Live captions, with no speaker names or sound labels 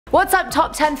What's up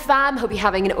top 10 fam, hope you're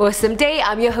having an awesome day.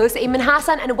 I'm your host Ayman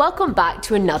Hasan and welcome back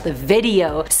to another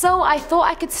video. So I thought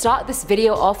I could start this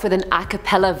video off with an a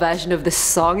cappella version of the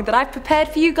song that I've prepared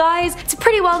for you guys. It's a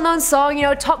pretty well known song, you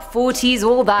know, top 40s,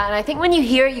 all that, and I think when you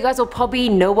hear it you guys will probably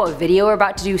know what video we're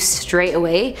about to do straight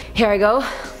away. Here I go.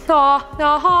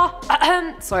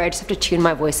 Sorry, I just have to tune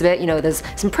my voice a bit, you know, there's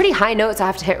some pretty high notes I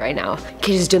have to hit right now.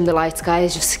 Can you just dim the lights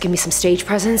guys, just give me some stage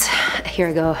presence. Here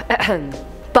I go.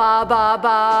 Ba ba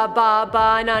ba ba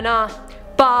ba na na.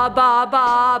 Ba ba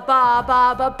ba ba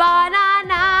ba ba ba na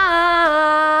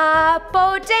na.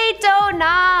 Potato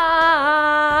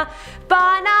na.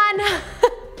 Banana.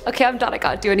 Okay, I'm done, I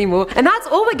can't do anymore. And that's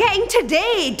all we're getting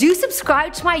today. Do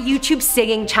subscribe to my YouTube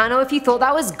singing channel if you thought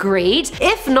that was great.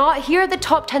 If not, here are the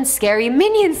top 10 scary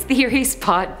Minions theories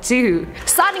part 2.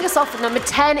 Starting us off with number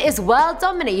 10 is World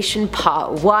Domination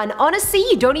part 1. Honestly,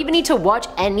 you don't even need to watch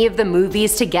any of the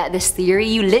movies to get this theory.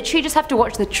 You literally just have to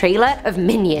watch the trailer of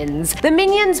Minions. The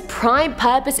Minions' prime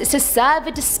purpose is to serve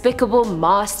a despicable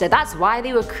master. That's why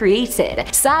they were created.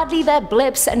 Sadly, their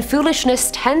blips and foolishness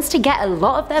tends to get a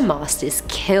lot of their masters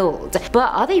killed.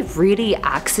 But are they really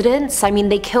accidents? I mean,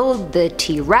 they killed the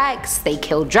T-Rex, they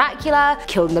killed Dracula,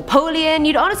 killed Napoleon.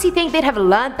 You'd honestly think they'd have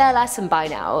learned their lesson by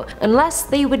now, unless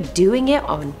they were doing it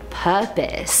on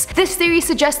purpose. This theory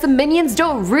suggests the Minions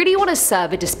don't really want to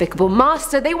serve a despicable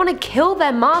master, they want to kill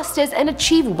their masters and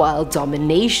achieve world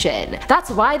domination. That's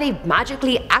why they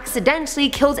magically accidentally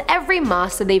killed every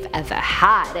master they've ever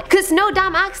had. Cause no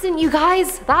damn accident, you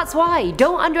guys, that's why.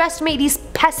 Don't underestimate these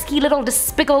pesky little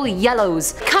despicable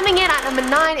yellows. Coming in at number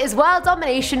 9 is World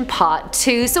Domination Part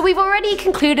 2. So we've already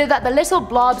concluded that the little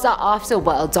blobs are after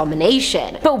world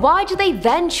domination. But why do they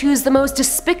then choose the most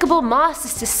despicable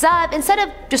masters to serve instead of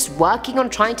just working on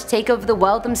trying to take over the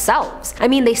world themselves? I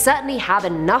mean, they certainly have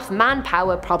enough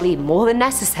manpower, probably more than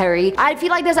necessary. I feel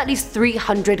like there's at least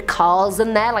 300 Carls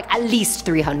in there, like at least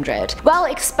 300. Well,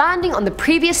 expanding on the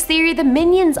previous theory, the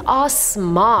Minions are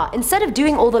smart. Instead of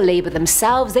doing all the labor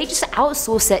themselves, they just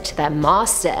outsource it to their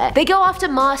master. They go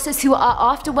after masters who are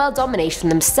after world domination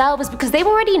themselves because they've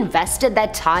already invested their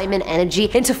time and energy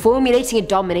into formulating a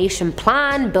domination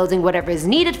plan, building whatever is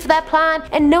needed for their plan,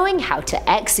 and knowing how to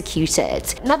execute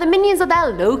it. Now the Minions are there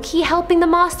low-key helping the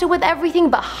master with everything,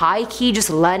 but high-key just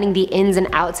learning the ins and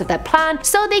outs of their plan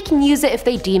so they can use it if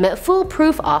they deem it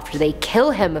foolproof after they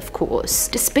kill him, of course.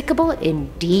 Despicable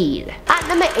indeed. At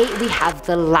number 8 we have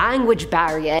the language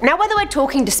barrier. Now whether we're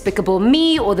talking Despicable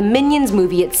Me or the Minions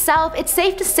movie itself, it's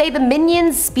safe to say the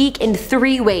Minions speak in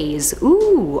 3 ways.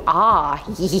 Ooh, ah,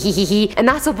 and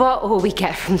that's about all we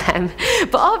get from them.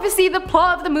 But obviously the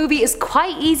plot of the movie is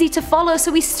quite easy to follow,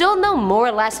 so we still know more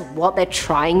or less what they're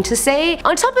trying to say.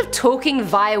 On top of talking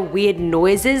via weird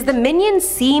noises, the Minions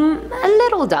seem a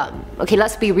little dumb. Okay,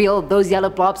 let's be real, those yellow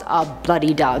blobs are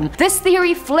bloody dumb. This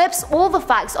theory flips all the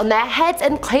facts on their heads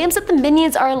and claims that the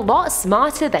Minions are a lot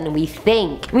smarter than we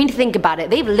think. I mean, think about it,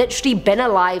 they've literally been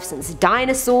alive since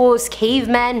dinosaurs,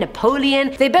 cavemen,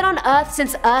 Napoleon. They've been on Earth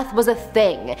since Earth was a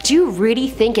thing. Do you really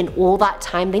think in all that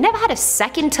time they never had a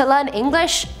second to learn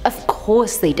English? Of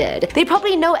course they did. They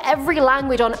probably know every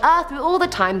language on Earth, but all the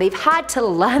time they've had to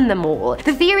learn them all.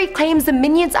 The theory claims the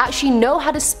Minions actually know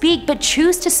how to speak but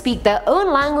choose to speak their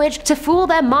own language to fool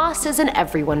their masters and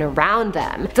everyone around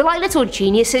them. They're like little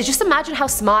geniuses. Just imagine how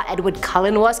smart Edward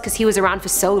Cullen was because he was around for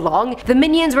so long. The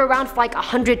Minions were around for like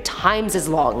 100 times as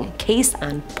long. Case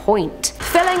and point.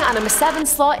 Filling our number 7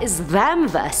 slot is Them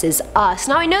versus Us.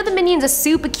 Now I know the Minions are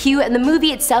super cute and the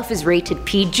movie itself is rated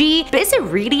PG, but is it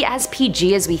really as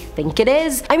PG as we think it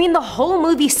is? I mean, the whole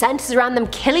movie centers around them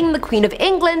killing the Queen of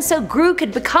England so Gru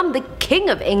could become the King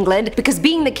of England, because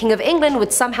being the King of England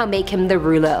would somehow make him the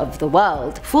ruler of the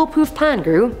world. Foolproof plan,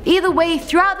 Gru. Either way,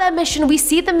 throughout their mission we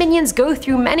see the Minions go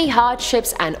through many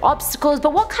hardships and obstacles,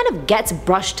 but what kind of gets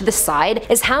brushed to the side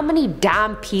is how many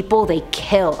damn people they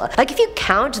kill. Like if you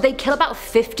count, they kill about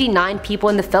 59 people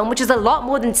in the film, which is a lot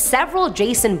more than several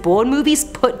Jason Bourne movies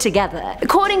put together.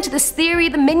 According to this theory,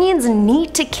 the Minions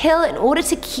need to kill in order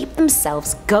to keep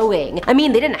themselves going. I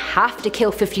mean, they didn't have to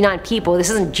kill 59 people, this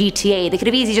isn't GTA, they could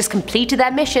have easily just completed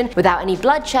their mission without any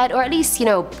bloodshed, or at least, you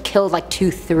know, killed like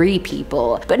 2-3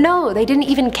 people. But no, they didn't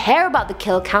even care about the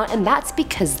kill count, and that's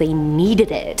because they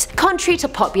needed it. Contrary to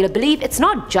popular belief, it's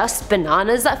not just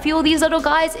bananas that fuel these little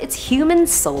guys, it's human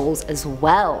souls as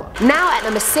well. Now at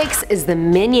number 6 is the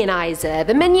Minionizer.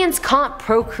 The Minions can't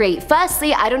procreate.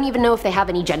 Firstly, I don't even know if they have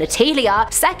any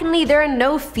genitalia. Secondly, there are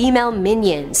no female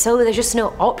minions, so there's just no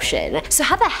option. So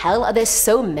how the hell are there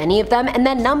so many of them and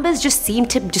their numbers just seem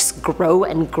to just grow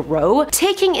and grow? grow.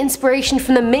 Taking inspiration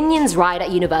from the Minions ride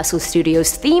at Universal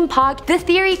Studios theme park, the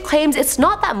theory claims it's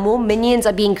not that more minions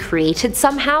are being created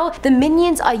somehow, the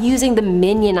minions are using the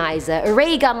Minionizer, a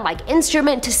ray gun-like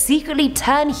instrument to secretly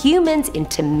turn humans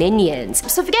into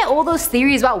minions. So forget all those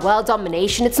theories about world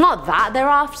domination, it's not that they're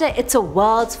after, it's a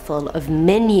world full of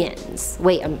minions.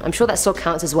 Wait, I'm sure that still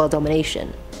counts as world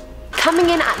domination. Coming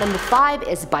in at number 5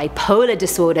 is bipolar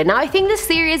disorder. Now I think this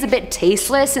theory is a bit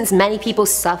tasteless since many people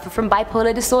suffer from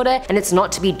bipolar disorder and it's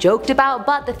not to be joked about,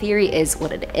 but the theory is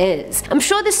what it is. I'm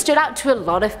sure this stood out to a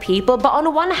lot of people, but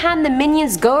on one hand the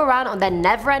minions go around on their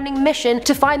never-ending mission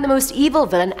to find the most evil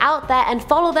villain out there and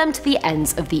follow them to the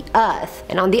ends of the earth.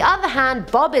 And on the other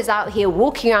hand, Bob is out here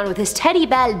walking around with his teddy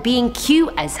bear being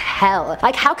cute as hell.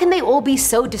 Like, how can they all be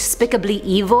so despicably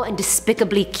evil and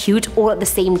despicably cute all at the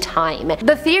same time?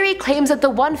 The theory claims that the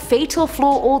one fatal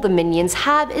flaw all the minions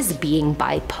have is being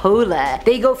bipolar.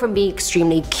 They go from being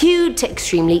extremely cute to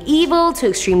extremely evil to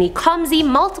extremely clumsy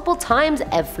multiple times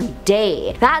every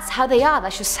day. That's how they are,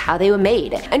 that's just how they were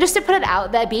made. And just to put it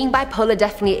out there, being bipolar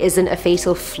definitely isn't a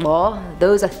fatal flaw.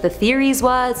 Those are the theory's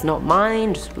words, not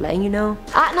mine, just letting you know.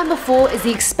 At number 4 is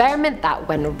the experiment that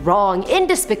went wrong. In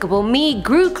Despicable Me,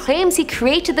 Gru claims he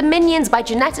created the minions by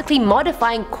genetically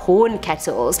modifying corn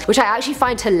kettles, which I actually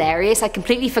find hilarious. I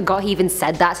completely forgot he even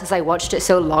said that since I watched it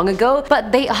so long ago,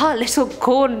 but they are little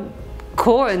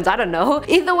corns, I don't know.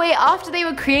 Either way, after they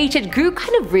were created, Gru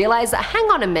kind of realized that hang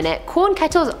on a minute, corn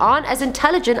kettles aren't as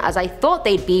intelligent as I thought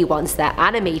they'd be once they're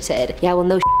animated. Yeah, well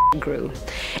no Gru.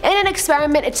 In an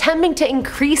experiment attempting to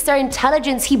increase their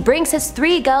intelligence, he brings his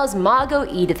 3 girls Margot,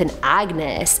 Edith, and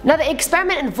Agnes. Now the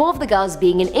experiment involved the girls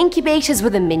being in incubators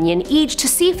with a minion each to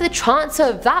see if the transfer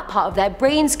of that part of their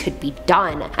brains could be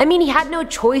done. I mean, he had no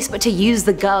choice but to use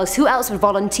the girls, who else would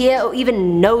volunteer or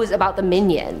even knows about the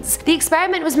minions? The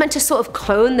experiment was meant to sort of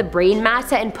clone the brain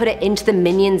matter and put it into the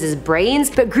minions' brains,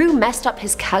 but Gru messed up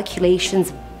his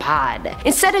calculations bad.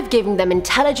 Instead of giving them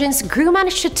intelligence, Gru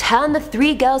managed to turn the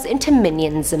 3 girls into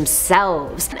minions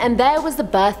themselves. And there was the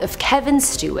birth of Kevin,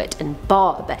 Stuart, and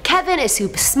Bob. Kevin is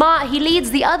super smart, he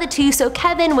leads the other 2, so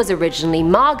Kevin was originally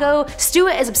Margot,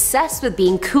 Stuart is obsessed with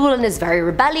being cool and is very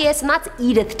rebellious, and that's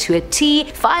Edith to a T.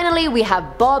 Finally, we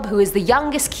have Bob, who is the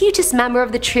youngest, cutest member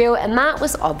of the trio, and that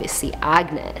was obviously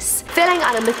Agnes. Filling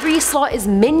our number 3 slot is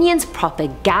Minions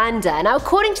propaganda. Now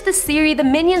according to this theory, the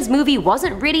Minions movie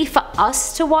wasn't really for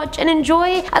us to watch and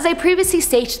enjoy. As I previously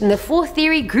stated in the 4th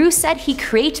theory, Gru said he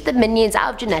created the minions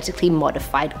out of genetically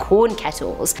modified corn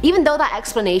kettles, even though that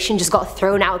explanation just got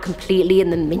thrown out completely in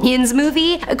the Minions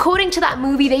movie. According to that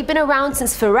movie, they've been around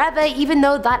since forever, even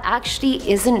though that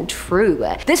actually isn't true.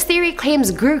 This theory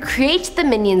claims Gru created the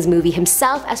Minions movie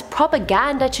himself as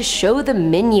propaganda to show the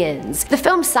minions. The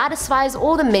film satisfies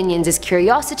all the minions'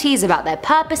 curiosities about their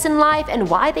purpose in life and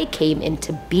why they came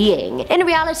into being. In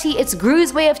reality, it's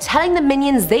Gru's way of telling the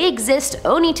minions they exist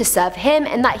only to serve him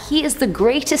and that he is the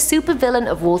greatest supervillain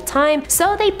of all time,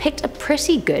 so they picked a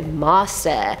pretty good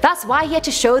master. That's why he had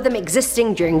to show them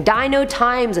existing during dino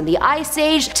times and the Ice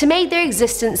Age to make their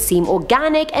existence seem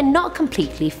organic and not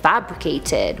completely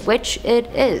fabricated, which it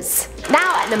is.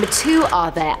 Now at number 2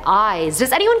 are their eyes.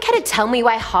 Does anyone care to tell me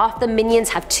why half the minions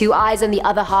have 2 eyes and the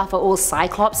other half are all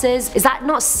cyclopses? Is that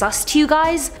not sus to you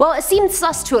guys? Well, it seemed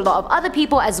sus to a lot of other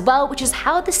people as well, which is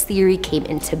how this theory came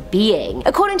into being.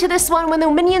 According to this one, when the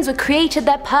minions were created,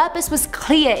 their purpose was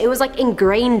clear, it was like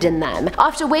ingrained in them.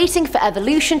 After waiting for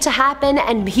evolution to happen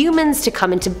and humans to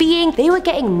come into being, they were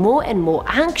getting more and more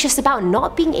anxious about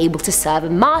not being able to serve a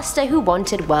master who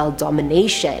wanted world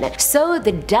domination. So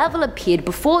the devil appeared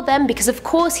before them because of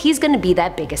course he's gonna be their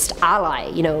biggest ally,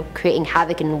 you know, creating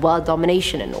havoc and world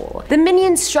domination and all. The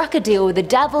minions struck a deal with the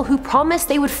devil who promised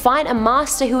they would find a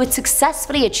master who would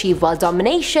successfully achieve world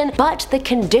domination, but the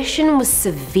condition was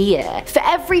severe. For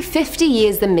every 50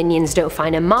 years the minions don't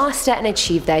find a master and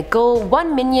achieve their goal,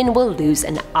 1 minion will lose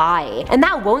an eye. And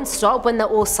that won't stop when they're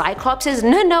all cyclopses,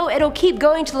 no, it'll keep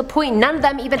going to the point none of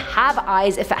them even have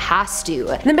eyes if it has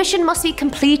to. The mission must be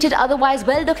completed, otherwise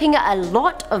we're looking at a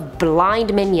lot of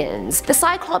blind minions. The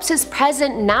cyclopses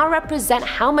present now represent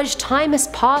how much time has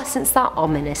passed since that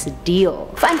ominous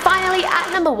deal. And finally,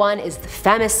 at number 1 is the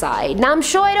femicide. Now I'm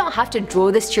sure I don't have to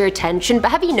draw this to your attention,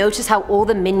 but have you noticed how all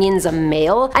the minions are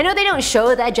male? I know they don't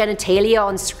show their genitalia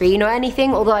on screen or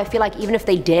anything, although I feel like even if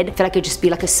they did, I feel like it'd just be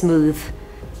like a smooth,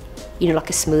 you know, like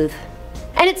a smooth.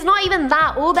 And it's not even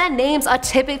that, all their names are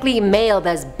typically male.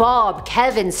 There's Bob,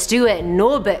 Kevin, Stuart,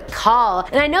 Norbert, Carl,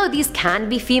 and I know these can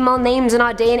be female names in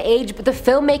our day and age, but the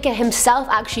filmmaker himself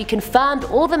actually confirmed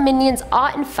all the minions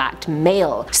are in fact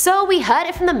male. So we heard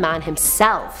it from the man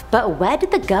himself. But where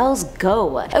did the girls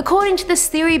go? According to this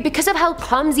theory, because of how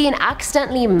clumsy and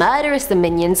accidentally murderous the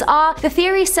minions are, the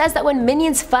theory says that when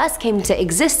minions first came into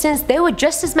existence, there were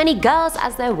just as many girls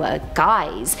as there were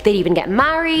guys. They'd even get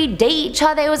married, date each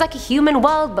other, it was like a human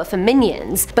world but for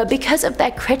minions. But because of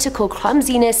their critical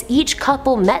clumsiness, each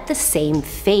couple met the same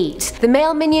fate. The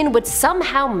male minion would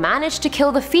somehow manage to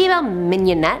kill the female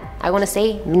minionette. I want to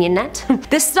say minionette.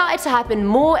 This started to happen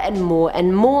more and more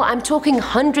and more. I'm talking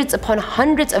hundreds upon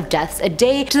hundreds of deaths a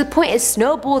day, to the point it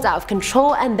snowballed out of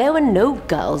control and there were no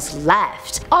girls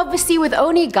left. Obviously with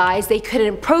only guys they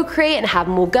couldn't procreate and have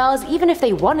more girls even if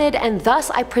they wanted, and thus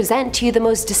I present to you the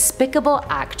most despicable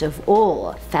act of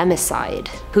all, femicide.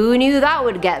 Who knew that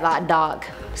would get that dark?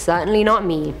 Certainly not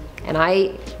me. And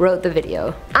I wrote the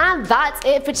video. And that's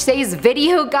it for today's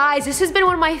video, guys. This has been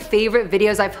one of my favorite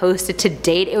videos I've hosted to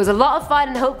date. It was a lot of fun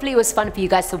and hopefully it was fun for you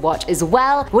guys to watch as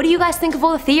well. What do you guys think of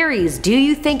all the theories? Do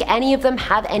you think any of them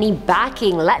have any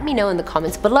backing? Let me know in the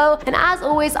comments below. And as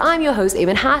always, I'm your host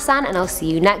Ayman Hasan and I'll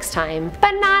see you next time.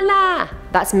 Banana!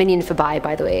 That's minion for bye,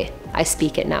 by the way. I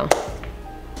speak it now.